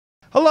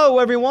Hello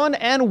everyone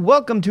and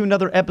welcome to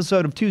another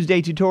episode of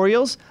Tuesday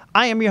Tutorials.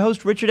 I am your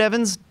host Richard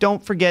Evans.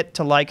 Don't forget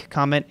to like,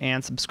 comment,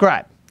 and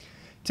subscribe.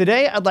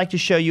 Today I'd like to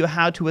show you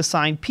how to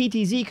assign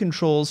PTZ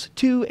controls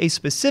to a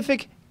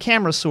specific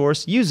camera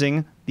source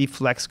using the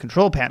Flex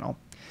control panel,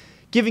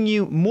 giving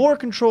you more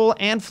control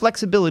and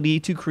flexibility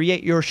to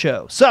create your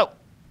show. So,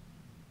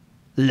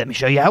 let me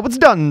show you how it's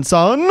done,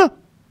 son!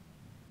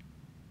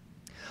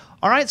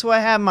 Alright, so I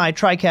have my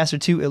TriCaster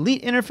 2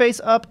 Elite interface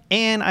up,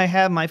 and I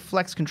have my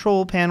Flex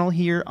control panel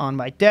here on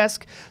my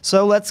desk.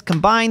 So let's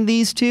combine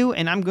these two,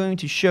 and I'm going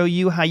to show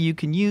you how you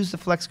can use the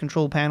Flex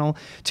control panel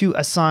to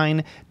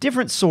assign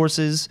different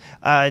sources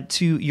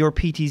to your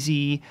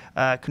PTZ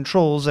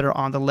controls that are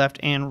on the left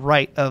and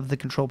right of the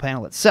control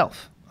panel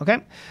itself.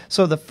 Okay,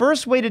 so the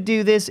first way to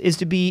do this is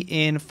to be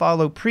in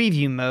follow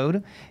preview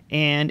mode,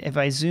 and if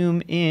I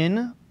zoom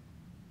in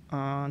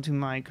onto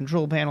my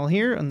control panel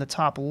here on the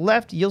top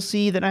left, you'll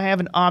see that I have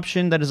an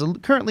option that is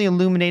currently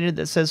illuminated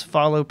that says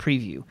follow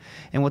preview.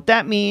 And what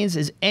that means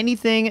is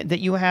anything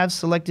that you have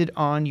selected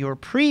on your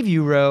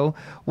preview row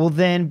will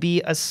then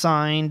be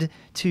assigned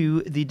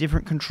to the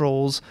different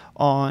controls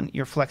on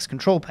your Flex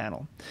control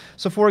panel.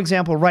 So for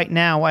example, right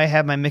now I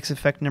have my mix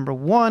effect number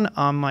 1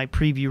 on my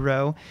preview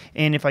row,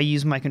 and if I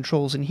use my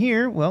controls in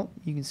here, well,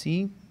 you can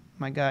see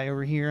my guy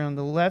over here on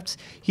the left,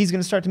 he's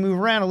going to start to move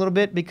around a little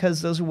bit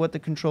because those are what the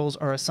controls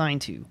are assigned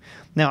to.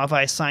 Now, if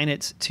I assign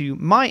it to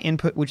my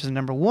input, which is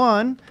number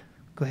 1,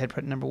 go ahead and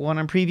put number 1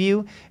 on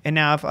preview, and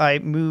now if I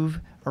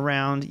move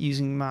around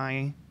using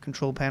my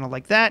control panel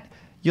like that,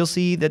 you'll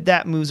see that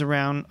that moves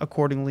around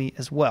accordingly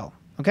as well.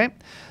 Okay,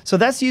 so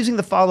that's using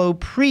the follow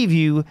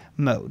preview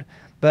mode.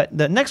 But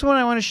the next one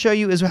I want to show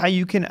you is how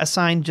you can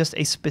assign just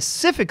a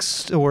specific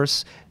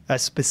source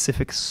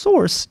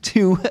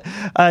to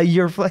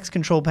your Flex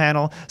control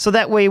panel, so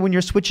that way when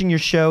you're switching your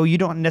show, you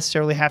don't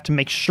necessarily have to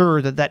make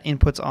sure that that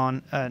input's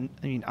on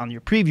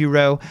your preview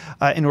row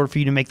in order for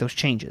you to make those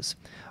changes.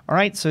 All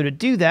right, so to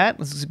do that,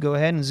 let's just go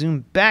ahead and zoom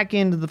back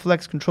into the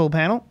Flex control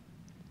panel,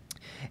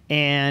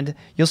 and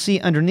you'll see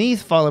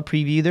underneath follow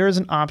preview there is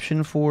an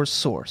option for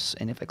source,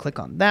 and if I click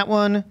on that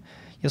one,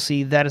 you'll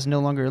see that is no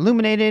longer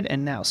illuminated,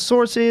 and now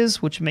source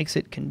is, which makes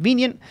it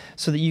convenient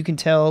so that you can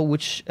tell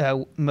which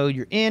mode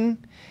you're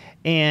in.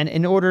 And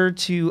in order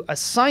to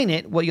assign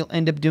it, what you'll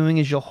end up doing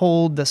is you'll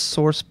hold the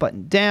source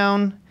button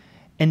down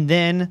and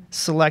then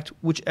select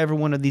whichever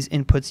one of these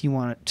inputs you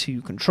want it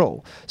to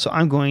control. So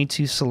I'm going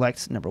to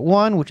select number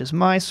 1, which is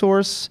my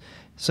source.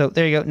 So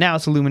there you go. Now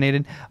it's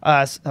illuminated,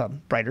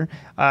 brighter,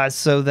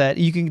 so that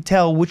you can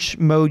tell which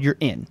mode you're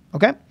in.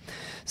 Okay.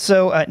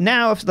 So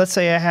now, if let's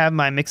say I have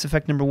my mix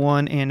effect number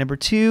 1 and number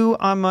 2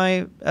 on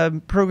my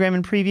program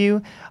in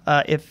preview,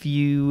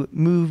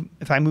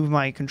 if I move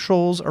my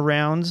controls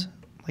around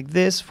like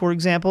this, for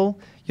example,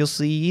 you'll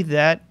see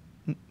that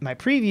my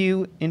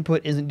preview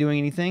input isn't doing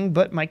anything,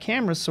 but my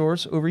camera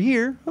source over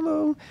here,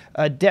 hello,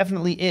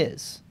 definitely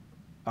is.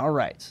 All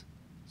right.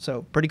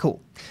 So pretty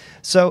cool.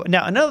 So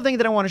now another thing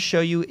that I want to show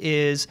you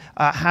is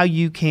how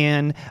you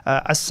can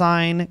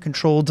assign,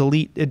 control,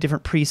 delete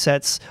different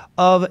presets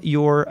of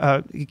your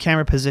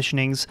camera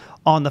positionings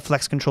on the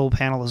Flex control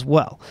panel as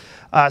well.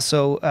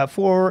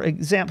 For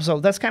example, so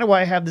that's kind of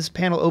why I have this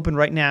panel open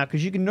right now,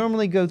 because you can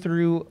normally go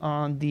through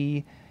on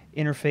the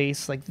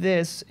interface like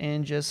this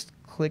and just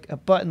click a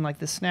button like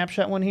the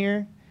snapshot one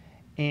here,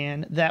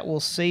 and that will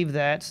save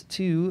that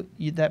to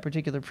that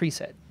particular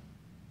preset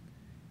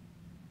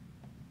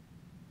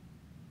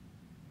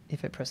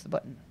if I press the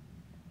button.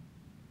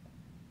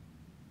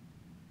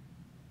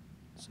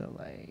 So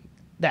like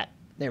that.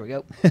 There we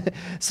go.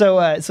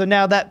 So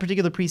now that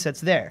particular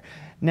preset's there.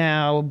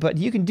 Now, but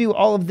you can do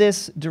all of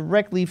this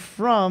directly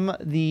from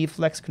the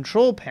Flex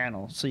control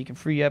panel, so you can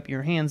free up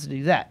your hands to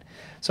do that.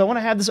 So I want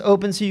to have this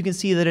open so you can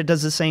see that it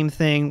does the same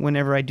thing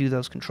whenever I do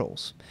those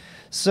controls.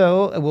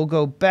 So we'll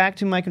go back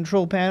to my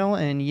control panel,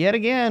 and yet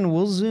again,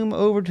 we'll zoom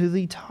over to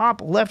the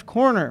top left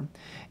corner.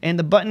 And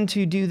the button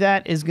to do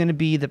that is going to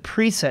be the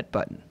preset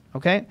button.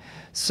 Okay?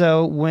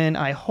 So when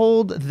I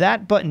hold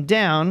that button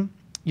down,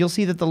 you'll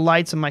see that the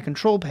lights on my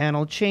control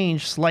panel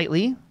change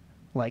slightly,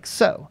 like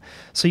so.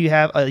 So you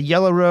have a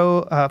yellow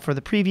row for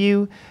the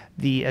preview,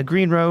 a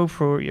green row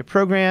for your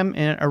program,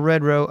 and a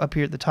red row up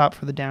here at the top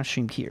for the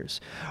downstream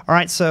keys. All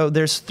right, so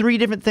there's 3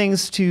 different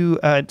things to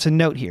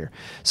note here.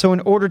 So in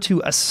order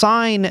to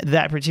assign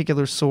that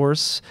particular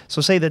source, so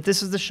say that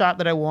this is the shot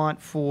that I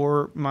want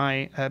for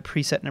my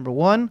preset number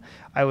 1,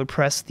 I would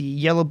press the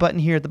yellow button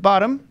here at the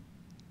bottom,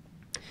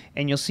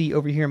 and you'll see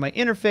over here in my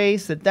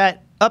interface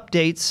that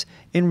updates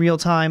in real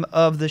time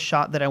of the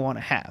shot that I want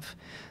to have.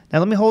 Now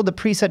let me hold the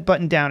preset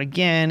button down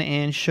again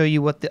and show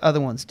you what the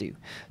other ones do.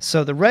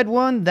 So the red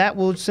one, that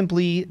will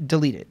simply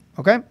delete it,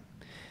 okay?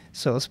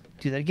 So let's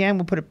do that again,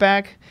 we'll put it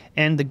back.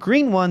 And the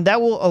green one, that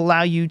will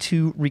allow you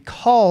to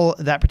recall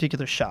that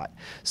particular shot.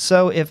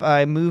 So if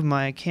I move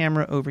my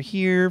camera over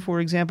here, for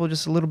example,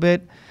 just a little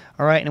bit,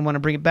 all right, and I want to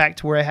bring it back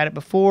to where I had it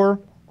before,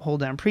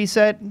 hold down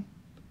preset,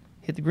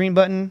 hit the green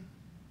button,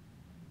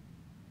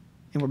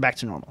 and we're back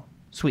to normal.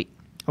 Sweet.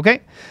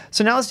 Okay,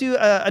 so now let's do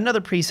another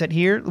preset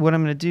here. What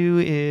I'm going to do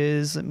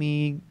is let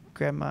me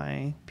grab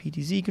my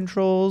PTZ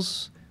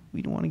controls.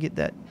 We don't want to get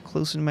that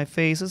close into my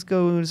face. Let's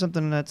go to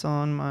something that's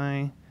on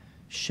my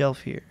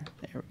shelf here.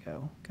 There we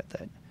go. Got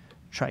that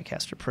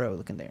TriCaster Pro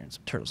looking there and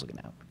some turtles looking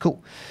out.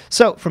 Cool.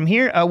 So from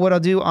here, what I'll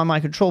do on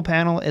my control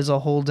panel is I'll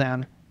hold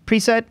down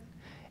preset,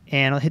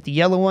 and I'll hit the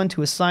yellow one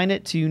to assign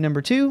it to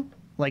number 2,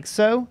 like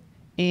so,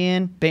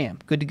 and bam,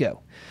 good to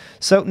go.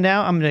 So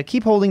now I'm going to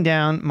keep holding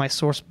down my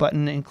source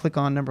button and click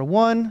on number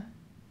 1,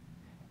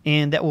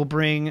 and that will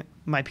bring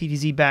my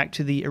PTZ back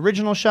to the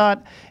original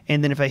shot.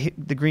 And then if I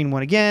hit the green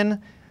one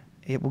again,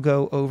 it will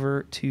go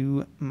over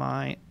to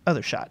my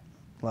other shot,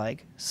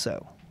 like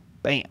so.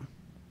 Bam.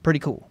 Pretty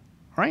cool.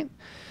 All right.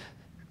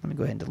 Let me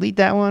go ahead and delete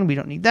that one. We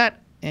don't need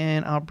that.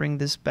 And I'll bring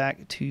this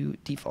back to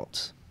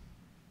defaults,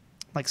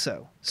 like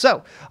so.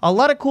 So a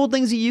lot of cool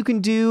things that you can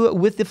do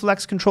with the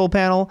Flex control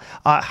panel.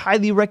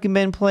 Highly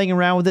recommend playing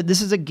around with it.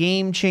 This is a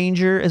game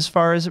changer as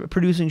far as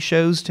producing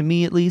shows, to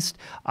me at least.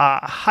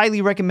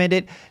 Highly recommend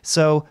it.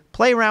 So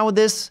play around with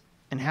this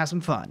and have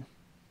some fun.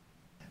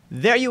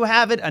 There you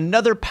have it,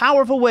 another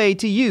powerful way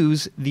to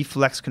use the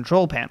Flex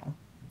control panel.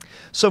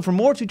 So for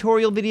more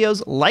tutorial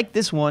videos like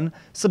this one,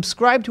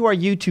 subscribe to our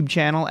YouTube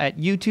channel at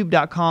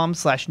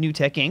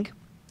youtube.com/newtechinc.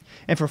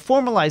 And for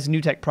formalized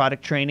NewTek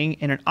product training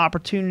and an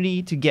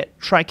opportunity to get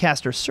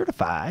TriCaster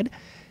certified,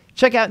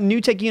 check out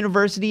NewTek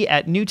University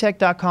at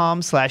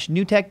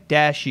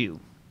newtek.com/newtek-u.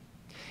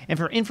 And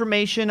for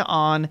information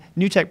on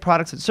NewTek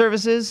products and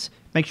services,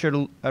 make sure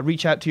to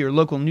reach out to your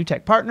local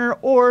NewTek partner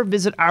or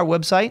visit our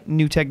website,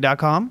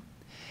 newtek.com.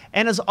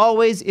 And as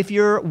always, if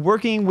you're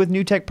working with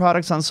NewTek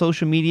products on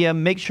social media,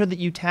 make sure that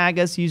you tag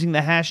us using the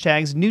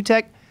hashtags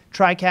NewTek,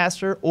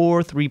 TriCaster,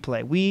 or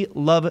 3Play. We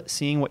love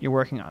seeing what you're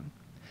working on.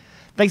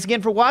 Thanks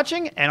again for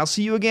watching, and I'll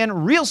see you again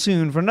real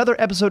soon for another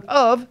episode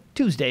of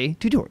Tuesday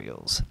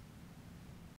Tutorials.